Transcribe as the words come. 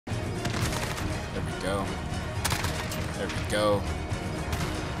go. There we go.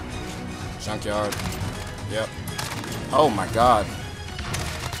 Junkyard. Yep. Oh my god.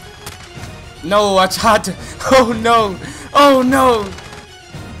 No, I tried to. Oh no. Oh no.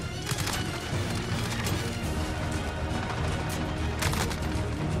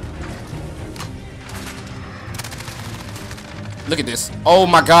 Look at this. Oh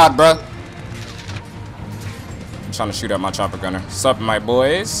my god, bruh. I'm trying to shoot at my chopper gunner. Sup, my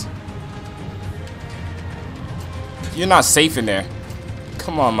boys? You're not safe in there.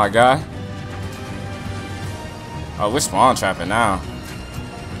 Come on, my guy. Oh, we're spawn trapping now.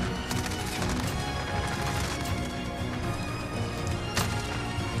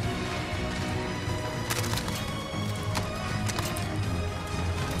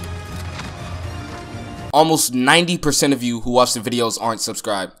 Almost 90% of you who watch the videos aren't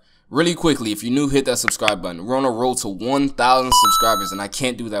subscribed. Really quickly, if you're new, hit that subscribe button. We're on a roll to 1,000 subscribers, and I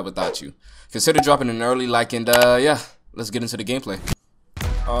can't do that without you. Consider dropping an early like, and yeah, let's get into the gameplay.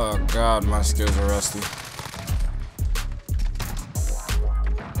 Oh god, my skills are rusty.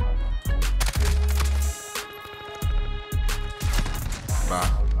 Bye.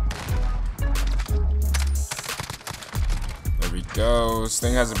 There we go. This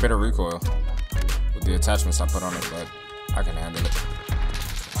thing has a bit of recoil with the attachments I put on it, but I can handle it.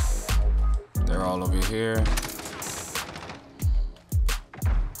 They're all over here.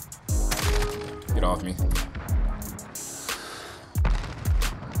 Get off me.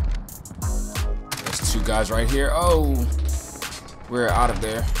 There's two guys right here. Oh, we're out of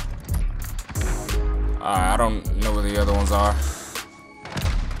there. I don't know where the other ones are.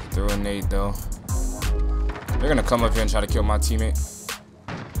 Throw a nade though. They're gonna come up here and try to kill my teammate.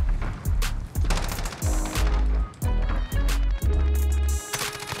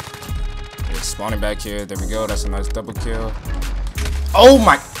 They're spawning back here. There we go. That's a nice double kill. Oh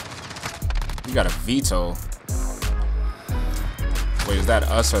my! You got a VTOL. Wait, is that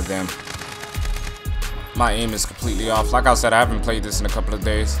us or them? My aim is completely off. Like I said, I haven't played this in a couple of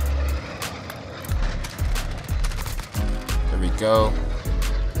days. There we go.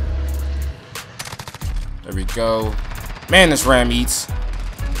 There we go. Man, this RAM eats.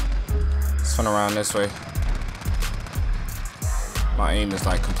 Let's turn around this way. My aim is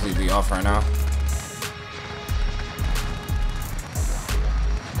like completely off right now.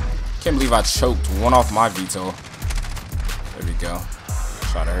 Can't believe I choked one off my VTOL. There we go.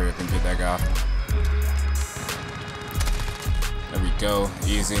 Try to hurry up and get that guy. There we go.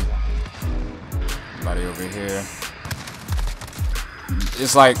 Easy. Somebody over here.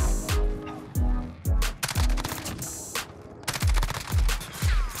 It's like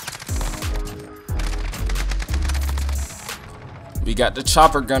we got the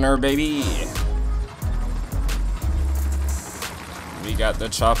chopper gunner, baby. We got the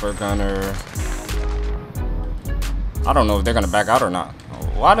chopper gunner. I don't know if they're gonna back out or not.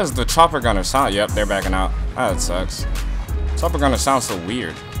 Why does the chopper gunner sound? Yep, they're backing out. That sucks. Chopper gunner sounds so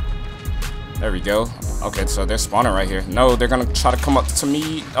weird. There we go. Okay, so they're spawning right here. No, they're gonna try to come up to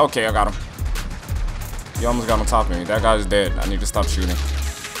me. Okay, I got him. He almost got on top of me. That guy's dead. I need to stop shooting.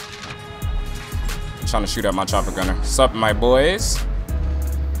 I'm trying to shoot at my chopper gunner. Sup, my boys?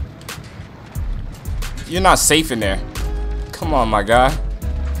 You're not safe in there. Come on, my guy.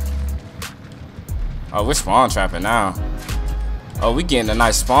 Oh, we're spawn trapping now. Oh, we getting a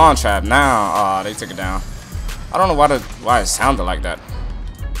nice spawn trap now. Oh, they took it down. I don't know why it sounded like that.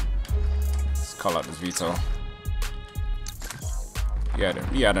 Let's call out this VTOL.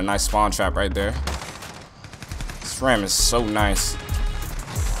 You had a nice spawn trap right there. This RAM is so nice.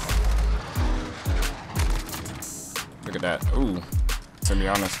 Look at that. Ooh, to be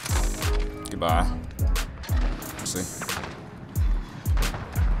honest. Goodbye. Let's see.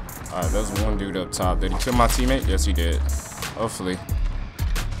 Alright, there's one dude up top. Did he kill my teammate? Yes, he did. Hopefully.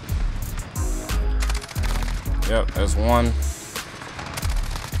 Yep, there's one.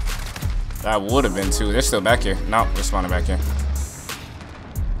 That would have been two. They're still back here. No, they're spawning back here.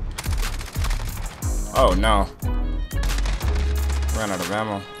 Oh, no. Ran out of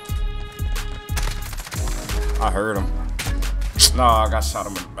ammo. I heard him. No, I got shot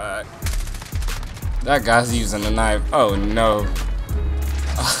him in the back. That guy's using a knife. Oh, no.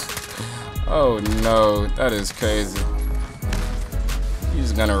 Oh no, that is crazy.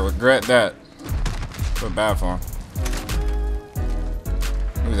 He's gonna regret that. Feel bad for him.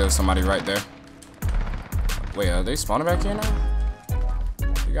 Maybe there's somebody right there. Wait, are they spawning back here now?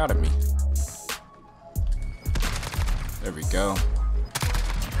 You gotta be. There we go.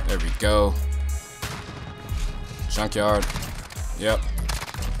 There we go. Junkyard. Yep.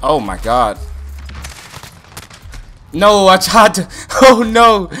 Oh my god. No, I tried to. Oh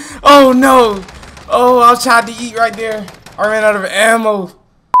no. Oh no. Oh, I was trying to eat right there. I ran out of ammo.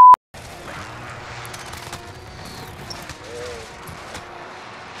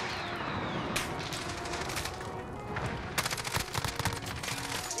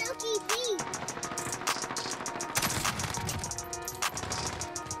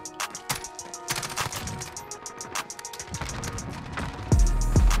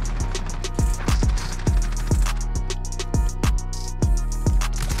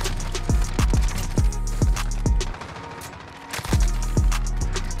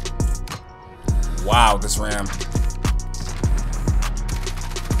 Wow, this RAM.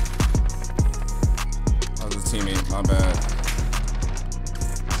 Oh, the teammate, my bad.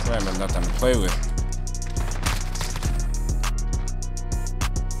 RAM has nothing to play with.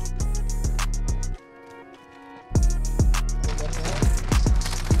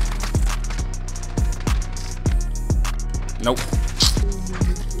 Nope.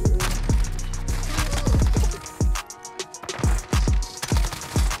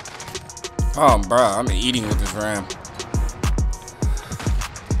 Oh, bro, I'm eating with this RAM.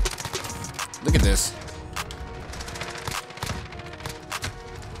 Look at this.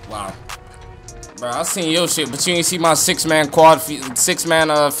 Wow. Bro, I seen your shit, but you ain't see my six-man quad feed,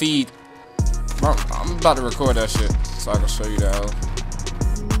 feed. Bro, I'm about to record that shit so I can show you that.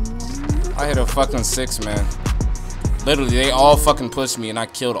 I hit a fucking 6-man. Literally, they all fucking pushed me and I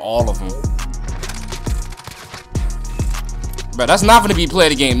killed all of them. Bro, that's not gonna be play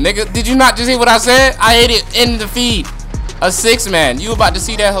the game, nigga. Did you not just hear what I said? I hit it in the feed. A 6-man. You about to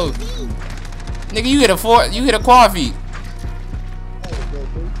see that hoe. Nigga, you hit a quad feed.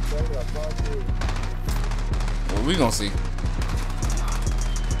 Well, we gonna see.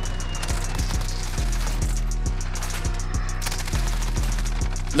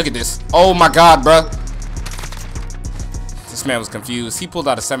 Look at this. Oh my god, bro. This man was confused. He pulled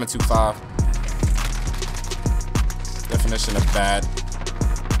out a 7.25. Definition of bad.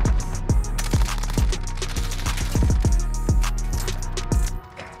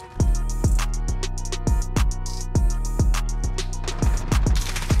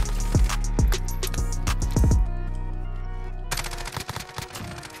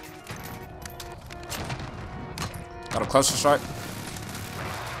 Got a cluster strike.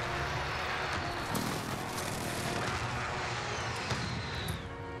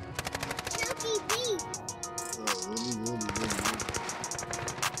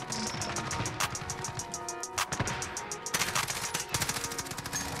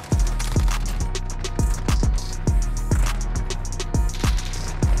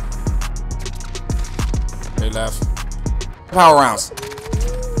 They left. Power rounds.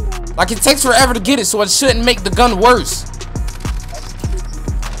 Like, it takes forever to get it, so it shouldn't make the gun worse.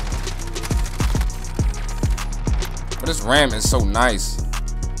 But this RAM is so nice.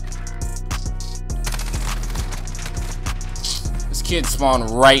 This kid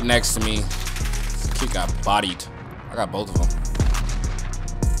spawned right next to me. This kid got bodied. I got both of them.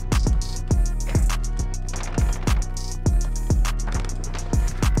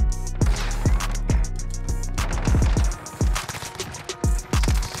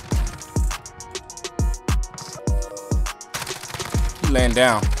 Laying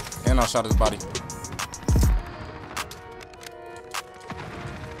down, and I shot his body.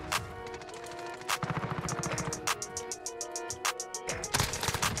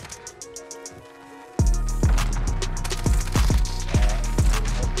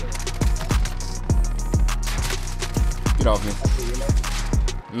 Get off me.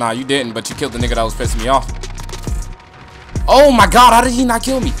 Nah, you didn't, but you killed the nigga that was pissing me off. Oh my god, how did he not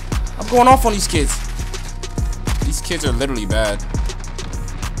kill me? I'm going off on these kids. These kids are literally bad.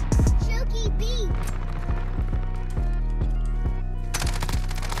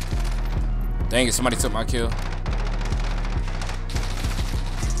 Dang it, somebody took my kill.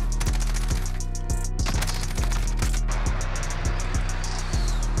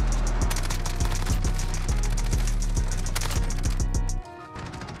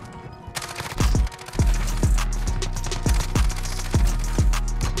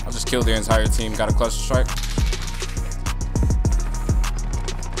 I just killed their entire team, got a cluster strike.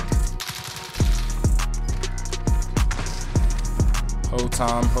 Hold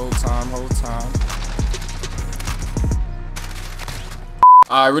time, hold time, hold time.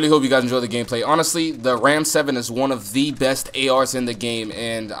 I really hope you guys enjoy the gameplay. Honestly, the RAM-7 is one of the best ARs in the game,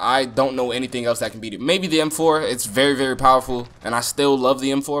 and I don't know anything else that can beat it. Maybe the M4, it's very, very powerful, and I still love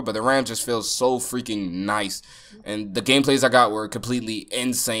the M4, but the RAM just feels so freaking nice. And the gameplays I got were completely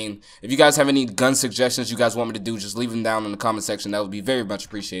insane. If you guys have any gun suggestions you guys want me to do, just leave them down in the comment section. That would be very much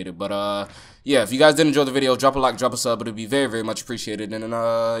appreciated. But, yeah, if you guys did enjoy the video, drop a like, drop a sub. It would be very, very much appreciated. And,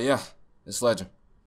 yeah, it's legend.